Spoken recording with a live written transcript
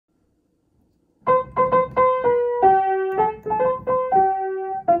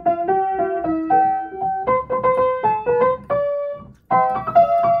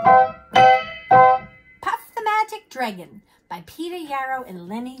by Peter Yarrow and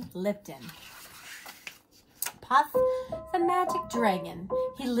Lenny Lipton. Puff, the magic dragon,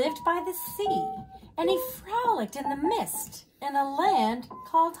 he lived by the sea, and he frolicked in the mist in a land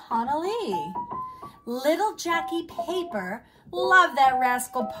called Honolulu. Little Jackie Paper loved that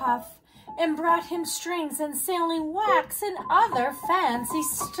rascal Puff and brought him strings and sailing wax and other fancy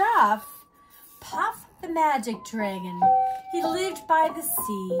stuff. Puff, the magic dragon, he lived by the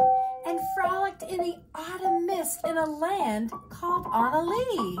sea and frolicked in the autumn mist in a land called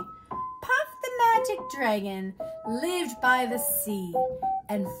Honolulu. Puff, the magic dragon, lived by the sea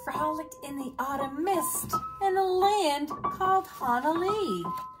and frolicked in the autumn mist in a land called Honolulu.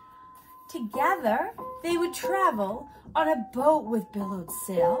 Together, they would travel on a boat with billowed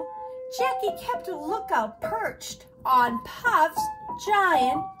sail. Jackie kept a lookout perched on Puff's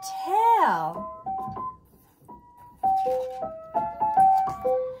giant tail.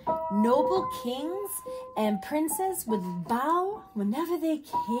 Noble kings and princes would bow whenever they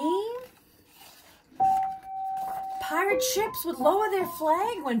came. Pirate ships would lower their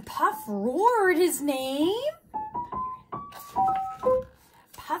flag when Puff roared his name.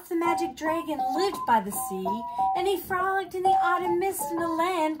 Puff the magic dragon lived by the sea, and he frolicked in the autumn mist in a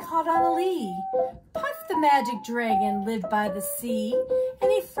land called Honolulu. Puff the magic dragon lived by the sea,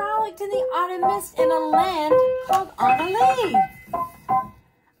 and he frolicked in the autumn mist in a land called Honolulu.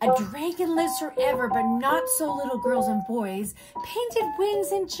 A dragon lives forever, but not so little girls and boys. Painted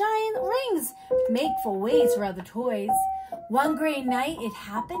wings and giant rings make for ways for other toys. One gray night it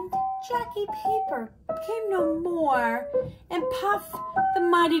happened, Jackie Paper came no more, and Puff, the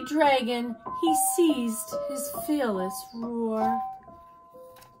mighty dragon, he ceased his fearless roar.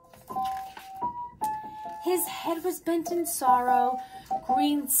 His head was bent in sorrow,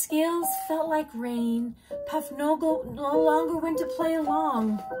 green scales felt like rain. Puff no longer went to play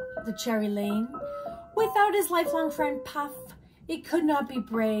along the cherry lane. Without his lifelong friend Puff, it could not be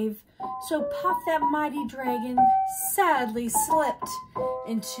brave. So Puff, that mighty dragon, sadly slipped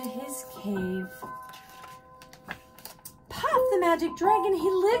into his cave. Puff, the magic dragon, he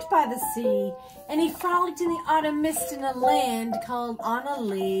lived by the sea, and he frolicked in the autumn mist in a land called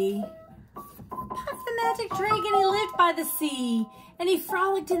Honolulu. Puff, the magic dragon, he lived by the sea, and he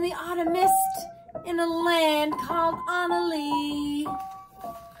frolicked in the autumn mist in a land called Honolulu.